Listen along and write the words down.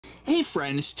Hey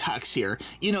friends, Tux here.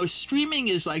 You know, streaming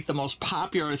is like the most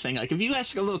popular thing. Like if you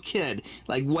ask a little kid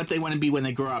like what they want to be when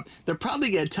they grow up, they're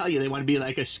probably going to tell you they want to be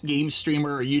like a game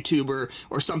streamer or YouTuber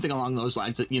or something along those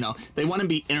lines. That, you know, they want to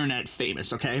be internet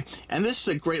famous, okay? And this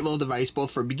is a great little device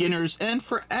both for beginners and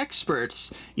for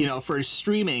experts, you know, for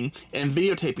streaming and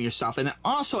videotaping yourself. And it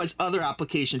also has other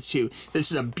applications too. This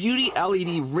is a beauty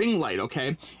LED ring light,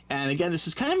 okay? And again, this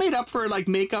is kind of made up for like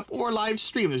makeup or live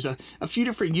stream. There's a few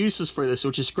different uses for this,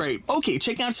 which is great. Okay,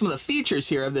 check out some of the features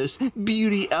here of this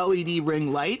beauty LED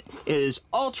ring light. It is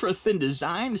ultra thin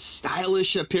design,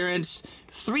 stylish appearance,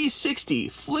 360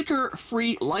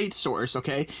 flicker-free light source,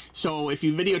 okay? So if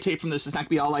you videotape from this, it's not gonna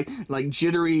be all like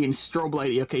jittery and strobe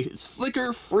lighty, okay? It's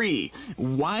flicker-free,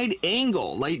 wide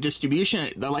angle light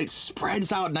distribution. The light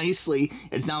spreads out nicely.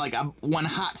 It's not like a one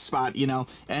hot spot, you know,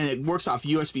 and it works off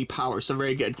USB power, so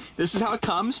very good. This is how it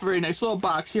comes, very nice little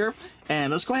box here.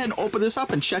 And let's go ahead and open this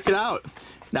up and check it out.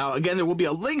 Now, again, there will be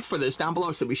a link for this down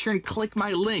below, so be sure and click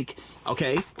my link,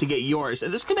 okay, to get yours.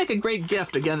 And this can make a great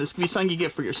gift. Again, this can be something you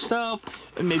get for yourself,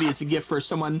 and maybe it's a gift for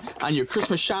someone on your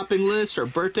Christmas shopping list or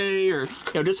birthday, or,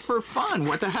 you know, just for fun.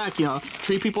 What the heck, you know,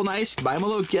 treat people nice, buy them a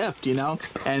little gift, you know.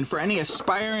 And for any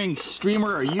aspiring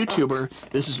streamer or YouTuber,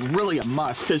 this is really a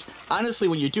must, because honestly,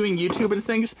 when you're doing YouTube and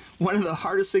things, one of the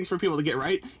hardest things for people to get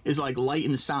right is like light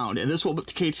and sound, and this will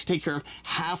take care of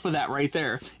half of that right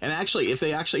there. And actually, if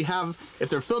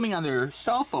they're filming on their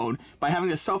cell phone, by having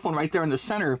the cell phone right there in the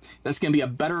center, that's going to be a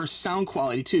better sound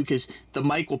quality too, because the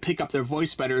mic will pick up their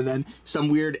voice better than some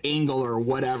weird angle or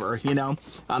whatever, you know.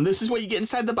 This is what you get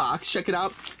inside the box. Check it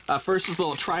out. First is a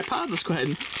little tripod. Let's go ahead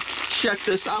and check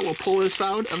this out. We'll pull this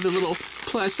out of the little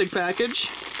plastic package.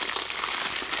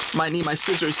 Might need my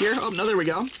scissors here. Oh, no, there we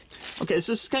go. Okay,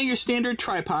 so this is kind of your standard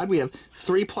tripod. We have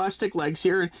 3 plastic legs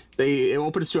here. It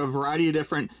opens to a variety of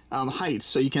different heights,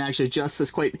 so you can actually adjust this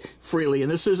quite freely.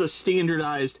 And this is a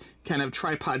standardized kind of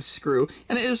tripod screw,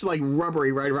 and it is like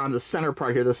rubbery right around the center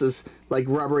part here. This is like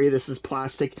rubbery, this is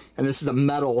plastic, and this is a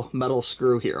metal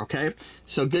screw here, okay?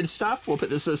 So good stuff. We'll put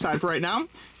this aside for right now.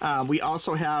 We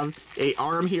also have a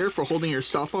arm here for holding your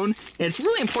cell phone, and it's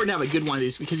really important to have a good one of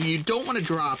these because you don't want to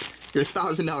drop your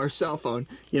 $1,000 cell phone.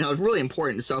 You know, it's really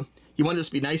important. So you want this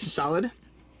to be nice and solid.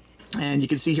 And you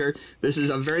can see here, this is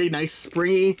a very nice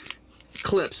springy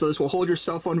clip, so this will hold your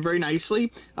cell phone very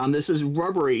nicely. This is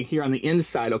rubbery here on the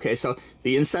inside, okay? So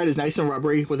the inside is nice and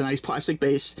rubbery with a nice plastic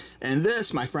base. And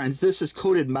this, my friends, this is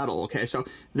coated metal, okay? So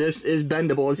this is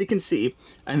bendable, as you can see.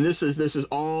 And this is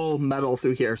all metal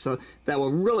through here. So that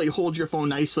will really hold your phone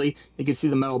nicely. You can see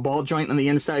the metal ball joint on the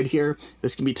inside here.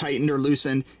 This can be tightened or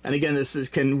loosened. And again,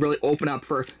 can really open up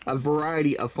for a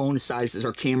variety of phone sizes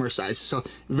or camera sizes. So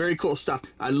very cool stuff.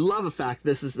 I love the fact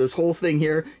this whole thing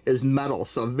here is metal.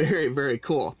 So very, very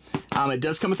cool. It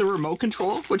does come with a remote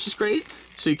control, which is great.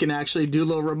 So you can actually do a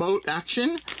little remote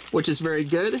action, which is very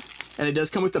good. And it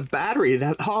does come with the battery.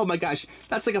 Oh my gosh,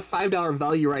 that's like a $5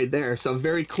 value right there. So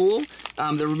very cool.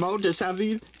 The remote does have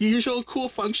the usual cool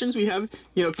functions. We have,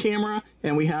 you know, camera,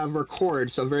 and we have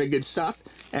record. So very good stuff.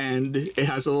 And it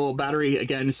has a little battery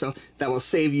again, so that will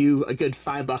save you a good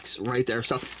 $5 right there.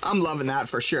 So I'm loving that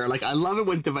for sure. Like, I love it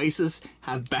when devices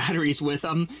have batteries with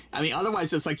them. I mean,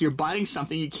 otherwise it's like you're buying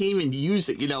something, you can't even use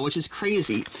it, you know, which is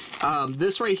crazy.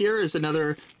 This right here is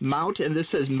another mount, and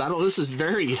this is metal. This is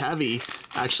very heavy,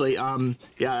 actually.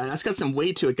 Yeah, that's got some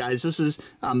weight to it, guys. This is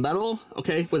metal,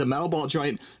 okay, with a metal ball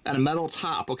joint and a metal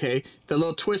top, okay. The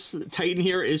little twist tighten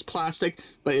here is plastic,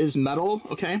 but it is metal,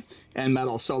 okay, and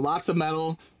metal. So lots of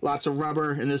metal, lots of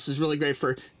rubber, and this is really great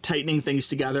for tightening things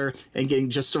together and getting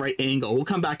just the right angle. We'll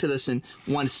come back to this in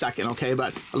 1 second, okay,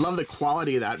 but I love the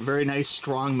quality of that. Very nice,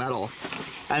 strong metal.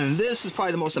 And this is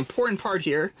probably the most important part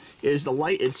here, is the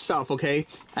light itself, okay?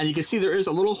 And you can see there is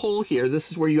a little hole here.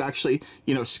 This is where you actually,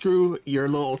 you know, screw your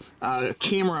little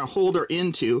camera holder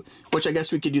into, which I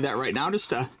guess we could do that right now just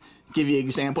to give you an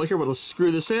example here. We'll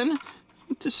screw this in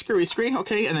to screwy screen,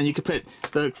 okay? And then you could put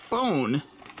the phone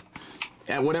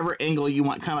at whatever angle you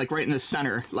want, kind of like right in the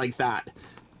center, like that.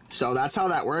 So that's how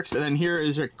that works. And then here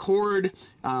is a cord.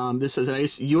 This is a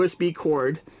nice USB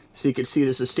cord. So you can see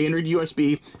this is standard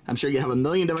USB. I'm sure you have a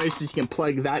million devices you can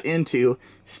plug that into.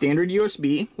 Standard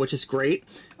USB, which is great.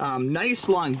 Nice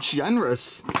long,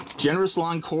 generous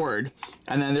long cord.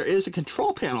 And then there is a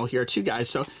control panel here too, guys.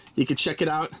 So you can check it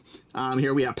out.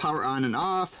 Here we have power on and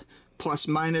off, plus,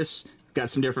 minus. Got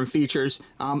some different features.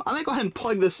 I'm gonna go ahead and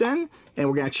plug this in, and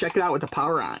we're gonna check it out with the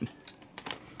power on.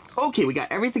 Okay, we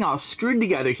got everything all screwed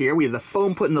together here. We have the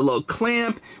foam put in the little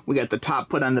clamp. We got the top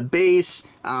put on the base.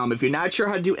 If you're not sure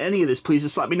how to do any of this, please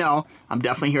just let me know. I'm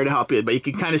definitely here to help you. But you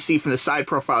can kind of see from the side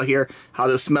profile here how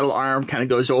this metal arm kind of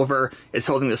goes over. It's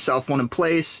holding the cell phone in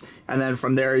place. And then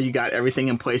from there, you got everything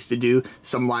in place to do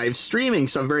some live streaming.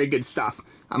 So very good stuff.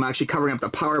 I'm actually covering up the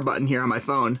power button here on my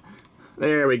phone.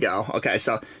 There we go. Okay,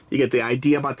 so you get the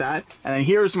idea about that. And then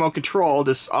here's remote control,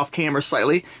 just off camera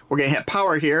slightly. We're going to hit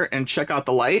power here and check out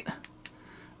the light.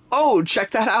 Oh,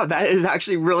 check that out. That is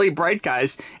actually really bright,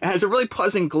 guys. It has a really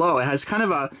pleasant glow. It has kind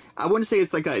of a, I wouldn't say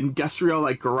it's like an industrial,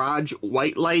 like garage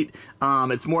white light.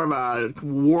 It's more of a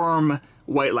warm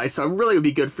white light, so it really would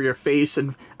be good for your face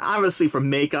and obviously for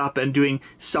makeup and doing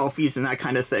selfies and that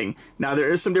kind of thing. Now, there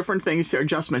is some different things here,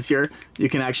 adjustments here. You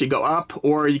can actually go up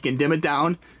or you can dim it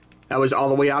down. That was all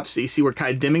the way up, so you see we're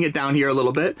kind of dimming it down here a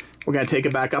little bit. We're going to take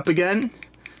it back up again.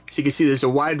 So you can see there's a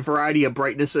wide variety of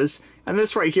brightnesses. And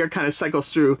this right here kind of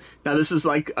cycles through. Now this is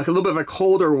like a little bit of a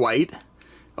colder white.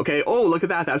 Okay, oh, look at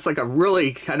that. That's like a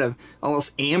really kind of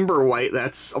almost amber white.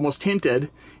 That's almost tinted.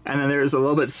 And then there's a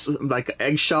little bit like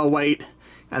eggshell white.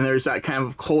 And there's that kind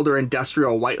of colder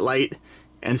industrial white light.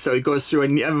 And so it goes through,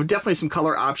 and you have definitely some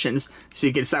color options so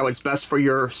you can decide what's best for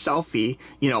your selfie,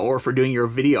 you know, or for doing your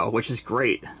video, which is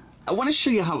great. I want to show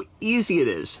you how easy it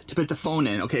is to put the phone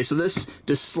in. Okay, so this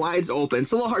just slides open.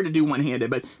 It's a little hard to do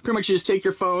one-handed, but pretty much you just take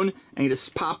your phone and you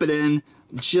just pop it in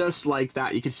just like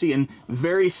that. You can see, and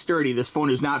very sturdy. This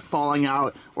phone is not falling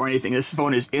out or anything. This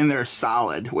phone is in there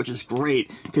solid, which is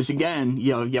great because, again,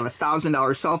 you know, you have a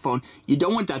 $1,000 cell phone. You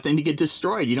don't want that thing to get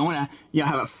destroyed. You don't want to, you know,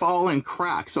 have it fall and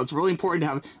crack. So it's really important to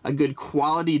have a good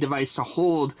quality device to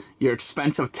hold your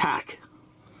expensive tech.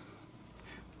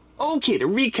 Okay, to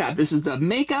recap, this is the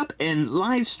makeup and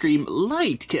live stream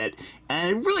light kit,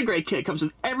 and a really great kit. It comes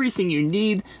with everything you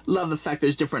need. Love the fact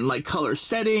there's different light color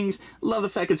settings. Love the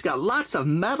fact it's got lots of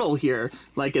metal here,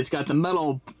 like it's got the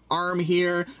metal arm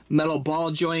here, metal ball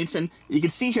joints, and you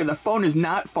can see here the phone is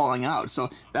not falling out, so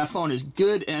that phone is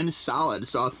good and solid,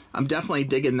 so I'm definitely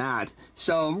digging that.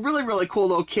 So really, really cool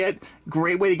little kit.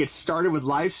 Great way to get started with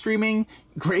live streaming.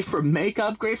 Great for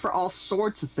makeup, great for all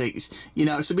sorts of things, you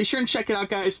know, so be sure and check it out,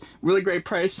 guys. Really great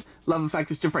price. Love the fact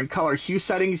there's different color hue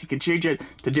settings. You can change it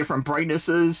to different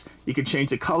brightnesses. You can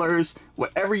change the colors,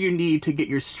 whatever you need to get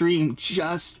your stream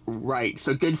just right.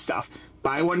 So good stuff.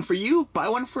 Buy one for you, buy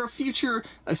one for a future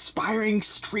aspiring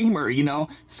streamer, you know,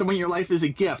 someone in your life is a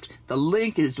gift. The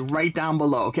link is right down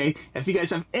below, okay? If you guys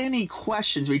have any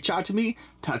questions, reach out to me,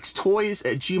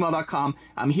 tuxtoys@gmail.com.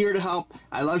 I'm here to help.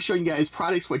 I love showing you guys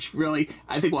products which really,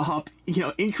 I think, will help, you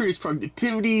know, increase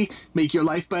productivity, make your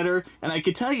life better. And I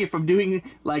can tell you from doing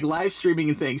like live streaming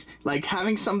and things, like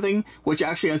having something which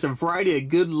actually has a variety of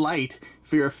good light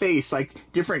for your face, like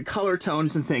different color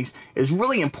tones and things, is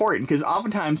really important because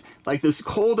oftentimes like this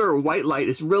colder white light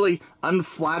is really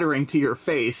unflattering to your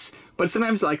face, but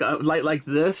sometimes like a light like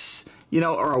this, you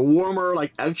know, or a warmer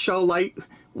like eggshell light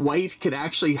white can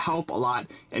actually help a lot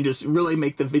and just really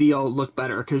make the video look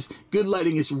better because good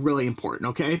lighting is really important.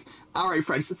 Okay, all right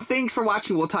friends, thanks for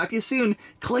watching. We'll talk to you soon.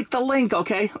 Click the link.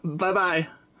 Okay, bye bye.